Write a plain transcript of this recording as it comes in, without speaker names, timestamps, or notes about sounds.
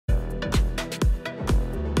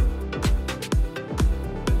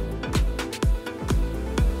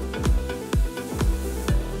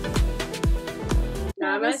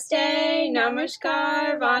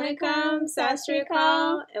Namaskar, Vanakkam,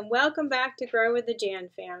 Sastrikal, and welcome back to Grow with the J.A.N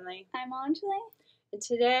family. I'm Anjali. And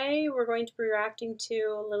today we're going to be reacting to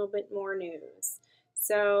a little bit more news.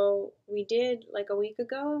 So we did like a week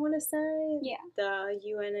ago, I want to say, the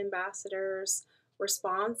UN ambassador's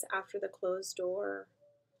response after the closed door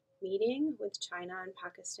meeting with China and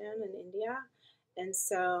Pakistan and India. And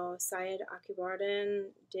so Syed Akbarudin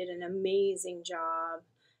did an amazing job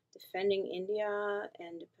defending India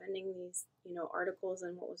and defending these, articles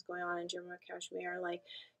and what was going on in Jammu and Kashmir, like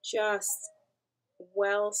just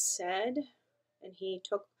well said. And he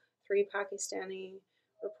took 3 Pakistani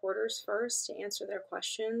reporters first to answer their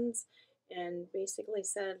questions and basically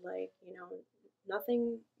said, like,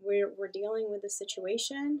 nothing, we're dealing with the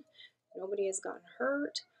situation. Nobody has gotten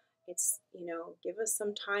hurt. It's, give us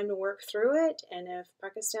some time to work through it. And if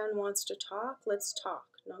Pakistan wants to talk, let's talk.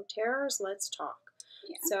 No terrors, let's talk.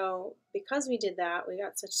 Yeah. So because we did that, we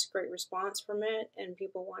got such a great response from it, and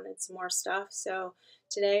people wanted some more stuff. So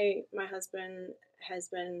today my husband has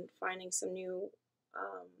been finding some new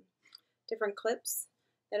different clips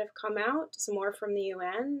that have come out, some more from the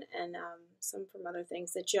UN and some from other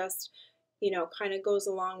things that just, kind of goes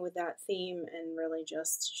along with that theme and really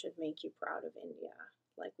just should make you proud of India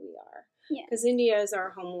like we are. Because India is our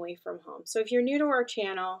home away from home. So if you're new to our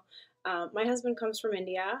channel, my husband comes from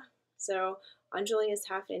India. So Anjali is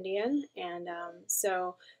half Indian, and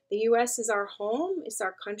so the U.S. is our home. It's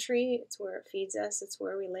our country. It's where it feeds us. It's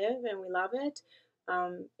where we live, and we love it.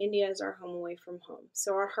 India is our home away from home.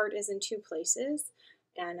 So our heart is in 2 places,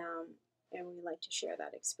 and we like to share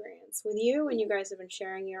that experience with you. And you guys have been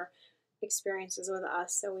sharing your experiences with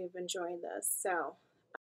us, so we've enjoyed this. So.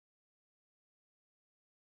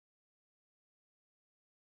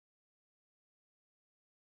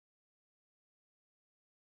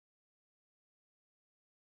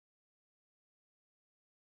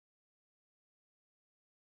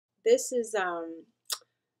 This is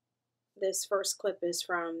this first clip is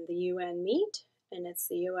from the UN meet, and it's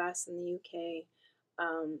the US and the UK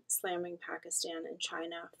slamming Pakistan and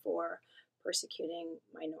China for persecuting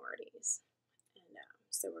minorities. And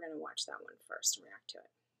so we're going to watch that one first and react to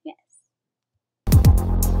it. Yes.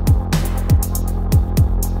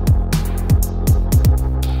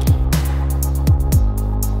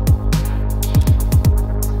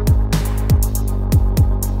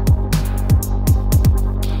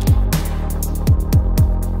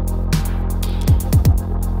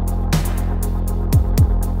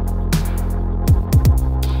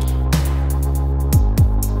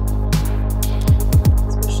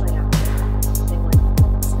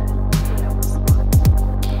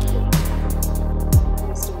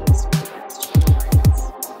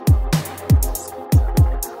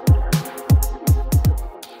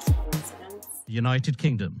 The United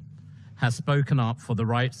Kingdom has spoken up for the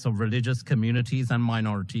rights of religious communities and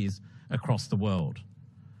minorities across the world.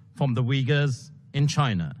 From the Uyghurs in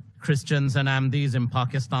China, Christians and Ahmadis in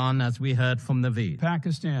Pakistan, as we heard from Naveed.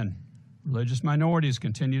 Pakistan, religious minorities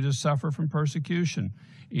continue to suffer from persecution,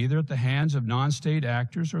 either at the hands of non-state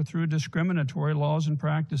actors or through discriminatory laws and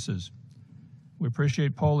practices. We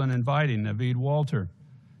appreciate Poland inviting Naveed Walter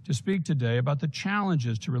to speak today about the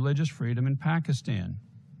challenges to religious freedom in Pakistan.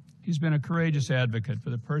 He's been a courageous advocate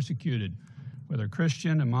for the persecuted, whether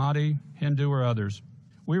Christian, Ahmadi, Hindu, or others.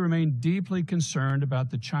 We remain deeply concerned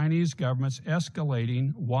about the Chinese government's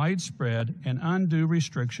escalating, widespread, and undue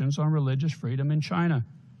restrictions on religious freedom in China.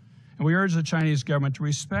 And we urge the Chinese government to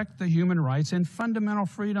respect the human rights and fundamental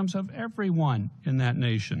freedoms of everyone in that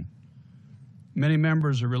nation. Many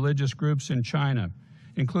members of religious groups in China,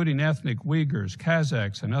 including ethnic Uyghurs,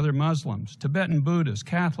 Kazakhs, and other Muslims, Tibetan Buddhists,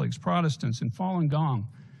 Catholics, Protestants, and Falun Gong,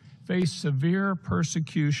 face severe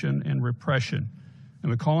persecution and repression,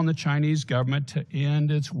 and we call on the Chinese government to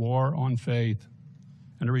end its war on faith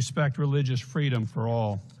and to respect religious freedom for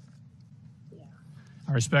all.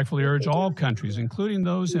 I respectfully urge all countries, including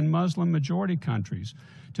those in Muslim-majority countries,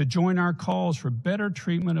 to join our calls for better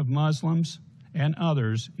treatment of Muslims and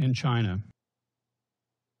others in China.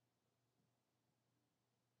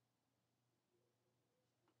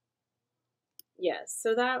 Yes,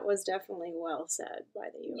 so that was definitely well said by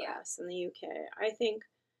the U.S. and the UK. I think,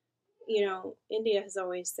 India has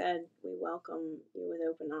always said we welcome you with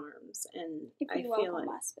open arms, and I feel it.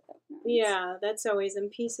 Us with open arms. Yeah, that's always, and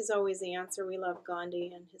peace is always the answer. We love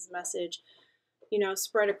Gandhi and his message,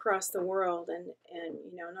 spread across the world, and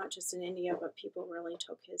not just in India, but people really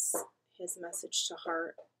took his message to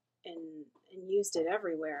heart and used it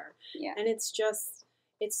everywhere. Yeah. And it's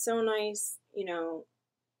so nice,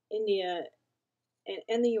 India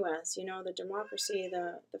and the U.S., the democracy,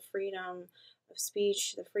 the freedom, of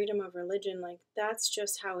speech, the freedom of religion, like that's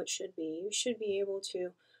just how it should be. You should be able to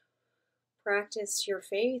practice your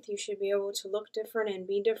faith. You should be able to look different and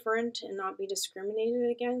be different and not be discriminated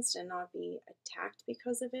against and not be attacked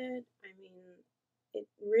because of it. I mean, it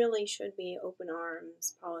really should be open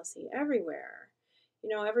arms policy everywhere. You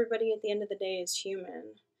know, everybody at the end of the day is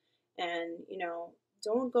human. And, you know,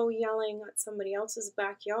 don't go yelling at somebody else's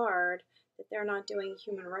backyard that they're not doing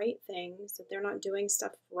human right things, that they're not doing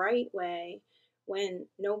stuff right way when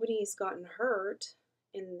nobody's gotten hurt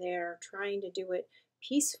and they're trying to do it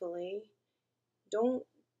peacefully. Don't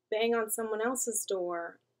bang on someone else's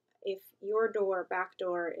door if your back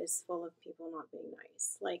door is full of people not being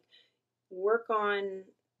nice. Like, work on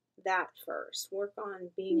that first. Work on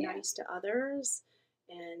being nice to others,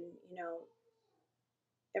 and, you know,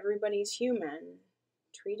 everybody's human.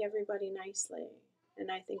 Treat everybody nicely.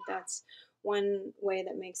 And I think that's one way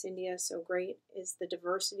that makes India so great is the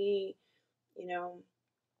diversity, you know,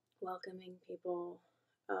 welcoming people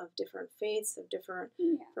of different faiths, of different,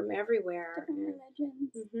 from everywhere. Different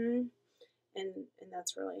religions. And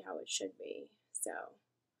that's really how it should be. So,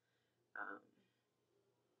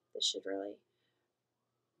 this should really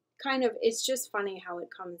kind of, it's just funny how it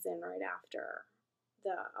comes in right after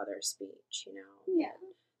the other speech, you know. Yeah.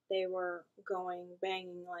 They were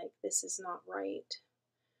banging like, this is not right.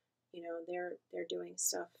 You know, they're doing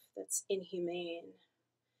stuff that's inhumane.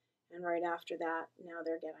 And right after that, now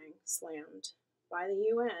they're getting slammed by the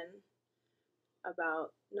UN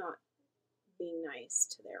about not being nice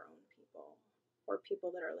to their own people or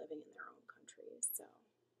people that are living in their own countries.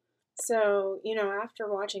 So, you know,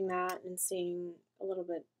 after watching that and seeing a little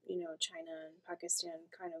bit, you know, China and Pakistan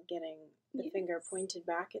kind of getting the finger pointed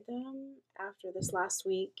back at them after this last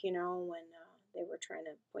week, you know, when they were trying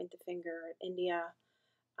to point the finger at India.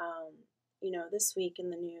 You know, this week in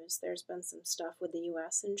the news, there's been some stuff with the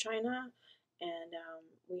U.S. and China, and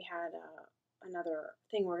we had another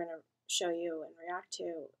thing we're going to show you and react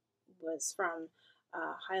to was from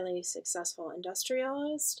a highly successful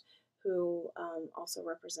industrialist who also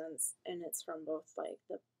represents, and it's from both like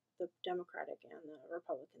the Democratic and the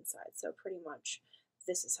Republican side. So pretty much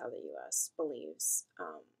this is how the U.S. believes.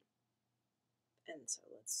 And so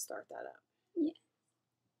let's start that up. Yeah.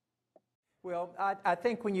 Well, I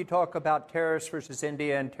think when you talk about tariffs versus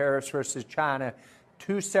India and tariffs versus China,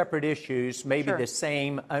 two separate issues, maybe the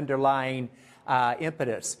same underlying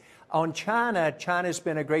impetus. On China, China's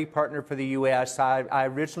been a great partner for the U.S. I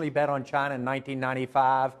originally bet on China in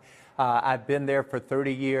 1995. I've been there for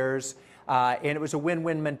 30 years, and it was a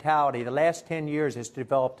win-win mentality. The last 10 years has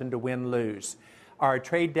developed into win-lose. Our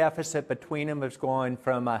trade deficit between them has gone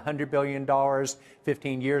from $100 billion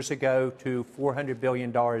 15 years ago to $400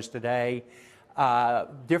 billion today.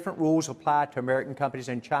 Different rules apply to American companies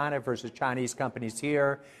in China versus Chinese companies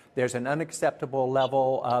here. There's an unacceptable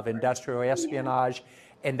level of industrial espionage,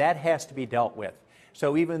 and that has to be dealt with.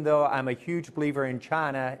 So even though I'm a huge believer in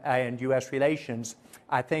China and U.S. relations,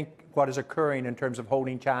 I think what is occurring in terms of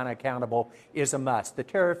holding China accountable is a must. The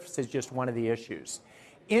tariffs is just one of the issues.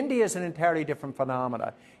 India is an entirely different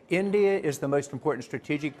phenomena. India is the most important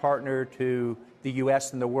strategic partner to the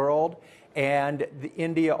U.S. and the world, and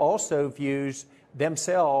India also views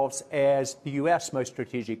themselves as the U.S. most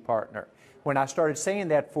strategic partner. When I started saying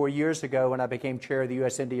that 4 years ago when I became chair of the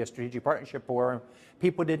U.S.-India Strategic Partnership Forum,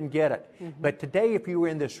 people didn't get it. But today, if you were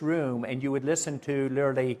in this room and you would listen to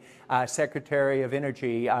literally Secretary of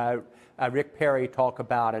Energy Rick Perry talk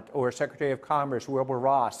about it, or Secretary of Commerce Wilbur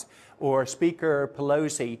Ross, or Speaker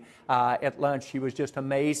Pelosi at lunch, she was just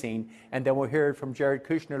amazing. And then we'll hear it from Jared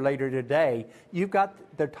Kushner later today. You've got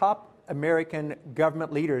the top American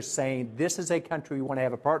government leaders saying this is a country we want to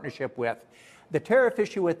have a partnership with. The tariff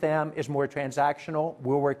issue with them is more transactional.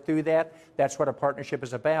 We'll work through that. That's what a partnership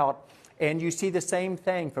is about. And you see the same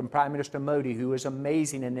thing from Prime Minister Modi, who is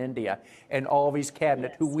amazing in India, and all of his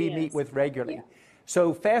cabinet, who we meet with regularly.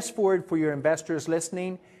 So fast forward for your investors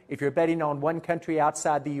listening. If you're betting on one country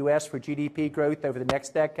outside the U.S. for GDP growth over the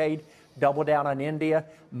next decade, double down on India.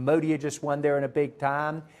 Modi just won there in a big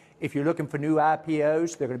time. If you're looking for new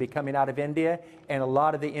IPOs, they're going to be coming out of India, and a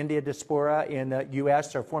lot of the India diaspora in the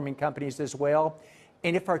U.S. are forming companies as well.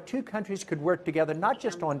 And if our two countries could work together, not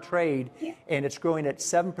just on trade, and it's growing at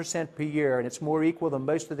 7% per year, and it's more equal than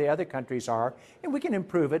most of the other countries are, and we can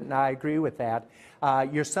improve it, and I agree with that,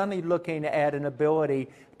 you're suddenly looking at an ability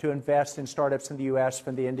to invest in startups in the U.S.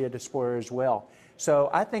 from the India diaspora as well.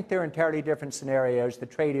 So I think they're entirely different scenarios. The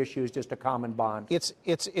trade issue is just a common bond. It's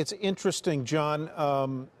interesting,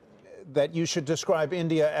 John, that you should describe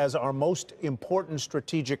India as our most important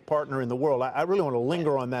strategic partner in the world. I really want to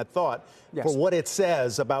linger on that thought for what it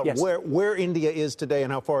says about where India is today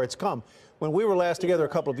and how far it's come. When we were last together a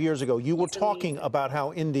couple of years ago, you were talking about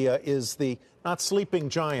how India is the, not sleeping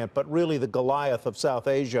giant, but really the Goliath of South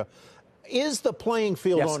Asia. Is the playing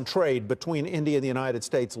field on trade between India and the United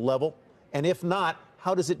States level? And if not,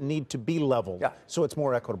 how does it need to be leveled so it's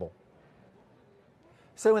more equitable?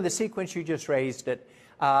 So in the sequence you just raised it,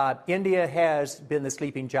 India has been the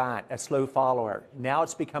sleeping giant, a slow follower. Now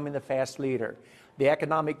it's becoming the fast leader. The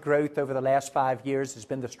economic growth over the last 5 years has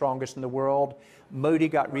been the strongest in the world. Modi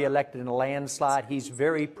got reelected in a landslide. He's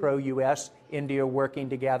very pro-U.S., India working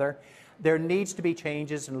together. There needs to be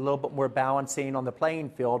changes and a little bit more balancing on the playing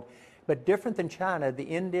field. But different than China, the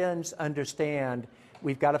Indians understand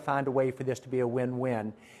we've got to find a way for this to be a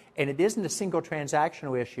win-win. And it isn't a single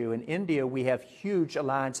transactional issue. In India, we have huge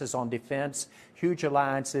alliances on defense, huge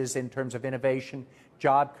alliances in terms of innovation,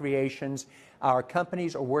 job creations. Our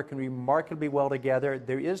companies are working remarkably well together.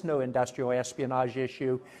 There is no industrial espionage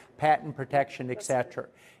issue, patent protection, etc.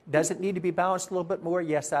 Does it need to be balanced a little bit more?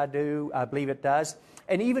 Yes, I do. I believe it does.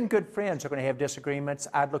 And even good friends are going to have disagreements.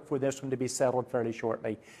 I'd look for this one to be settled fairly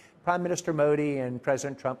shortly. Prime Minister Modi and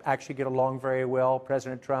President Trump actually get along very well.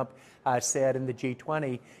 President Trump said in the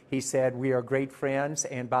G20, he said, we are great friends,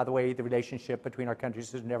 and by the way, the relationship between our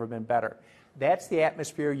countries has never been better. That's the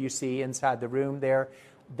atmosphere you see inside the room there.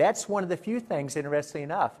 That's one of the few things, interestingly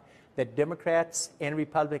enough, that Democrats and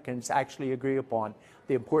Republicans actually agree upon.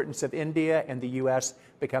 The importance of India and the U.S.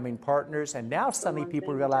 becoming partners, and now suddenly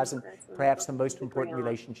people realizing perhaps the most important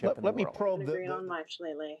relationship in the world. Let me probe agree on much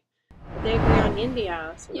lately. They agree on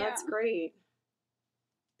India, so that's great.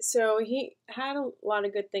 So he had a lot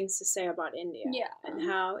of good things to say about India and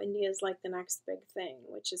how India is like the next big thing,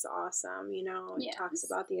 which is awesome. You know, he talks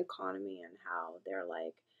about the economy and how they're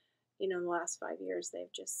like, you know, in the last 5 years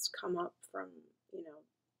they've just come up from, you know,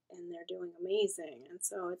 and they're doing amazing. And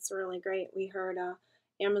so it's really great. We heard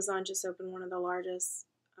Amazon just opened one of the largest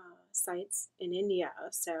sites in India.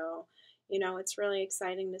 So, you know, it's really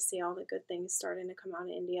exciting to see all the good things starting to come out of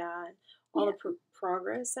India and all the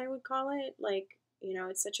progress, I would call it. Like, you know,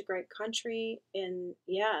 it's such a great country. And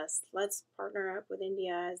yes, let's partner up with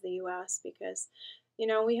India as the U.S. because, you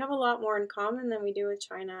know, we have a lot more in common than we do with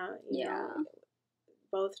China. You know,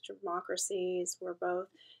 both democracies, we're both,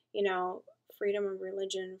 you know, freedom of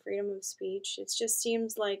religion, freedom of speech. It just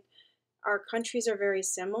seems like our countries are very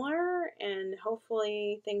similar, and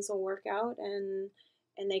hopefully things will work out and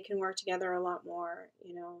they can work together a lot more.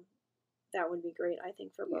 You know, that would be great, I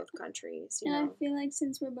think, for both countries. You know? I feel like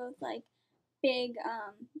since we're both like big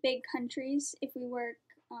countries, if we work,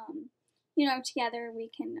 you know, together,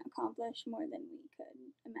 we can accomplish more than we could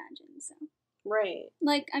imagine. So. Right.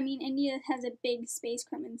 Like, I mean, India has a big space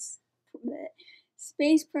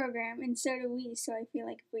program, and so do we. So I feel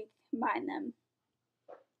like if we combine them.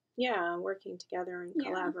 Yeah, working together and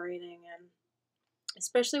collaborating, and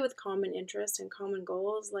especially with common interests and common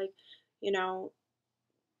goals, like, you know,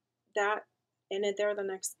 that, and they're the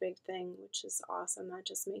next big thing, which is awesome. That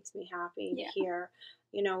just makes me happy to hear.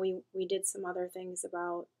 You know, we did some other things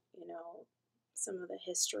about, you know, some of the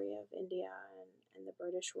history of India and the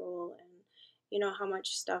British rule, and you know how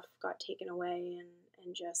much stuff got taken away,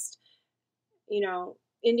 and just, you know,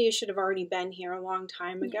 India should have already been here a long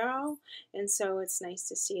time ago, and so it's nice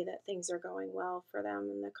to see that things are going well for them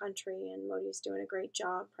in the country, and Modi's doing a great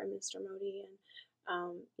job, Prime Minister Modi,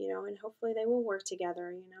 and you know, and hopefully they will work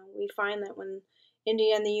together. You know, we find that when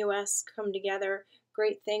India and the U.S. come together,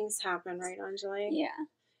 great things happen, right, Anjali? Yeah.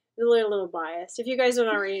 A little biased. If you guys don't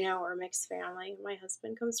already know, we're a mixed family. My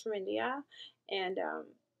husband comes from India, and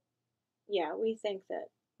yeah, we think that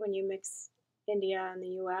when you mix India and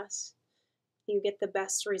the U.S., you get the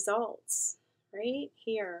best results, right?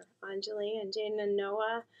 Here, Anjali and J.A.N and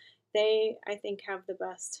Noah, they, I think, have the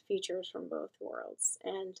best features from both worlds.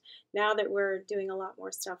 And now that we're doing a lot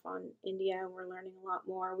more stuff on India, we're learning a lot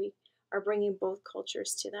more. We are bringing both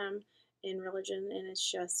cultures to them in religion, and it's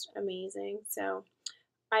just amazing. So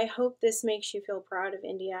I hope this makes you feel proud of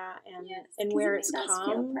India and where it's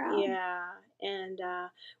come. Yeah, and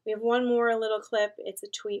we have one more little clip. It's a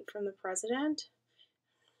tweet from the president.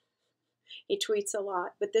 He tweets a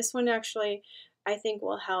lot, but this one actually, I think,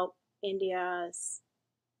 will help India's,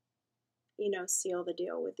 you know, seal the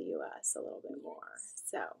deal with the U.S. a little bit more.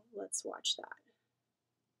 So let's watch that.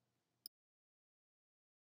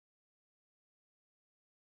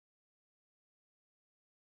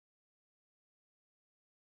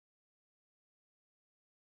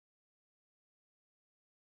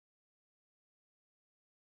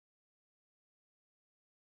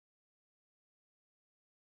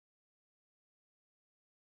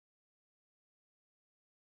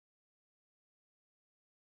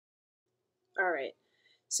 All right.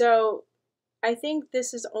 So I think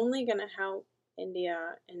this is only going to help India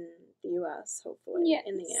and the U.S., hopefully,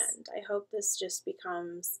 in the end. I hope this just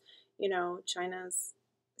becomes, China's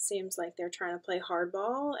seems like they're trying to play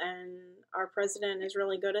hardball, and our president is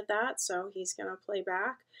really good at that, so he's going to play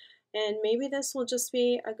back. And maybe this will just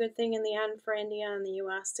be a good thing in the end for India and the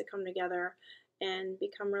U.S. to come together and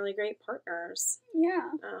become really great partners. Yeah.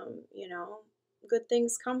 Good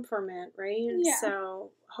things come from it, right? Yeah. So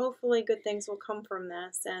hopefully good things will come from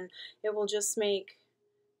this, and it will just make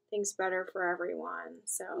things better for everyone.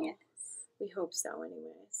 So yes. We hope so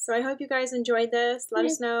anyway. So I hope you guys enjoyed this. Let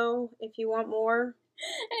us know if you want more.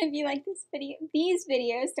 And if you like these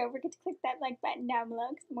videos, don't forget to click that like button down below,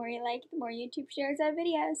 because the more you like, the more YouTube shares our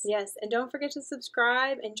videos. Yes, and don't forget to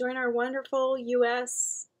subscribe and join our wonderful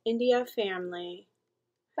U.S. India family.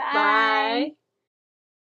 Bye. Bye.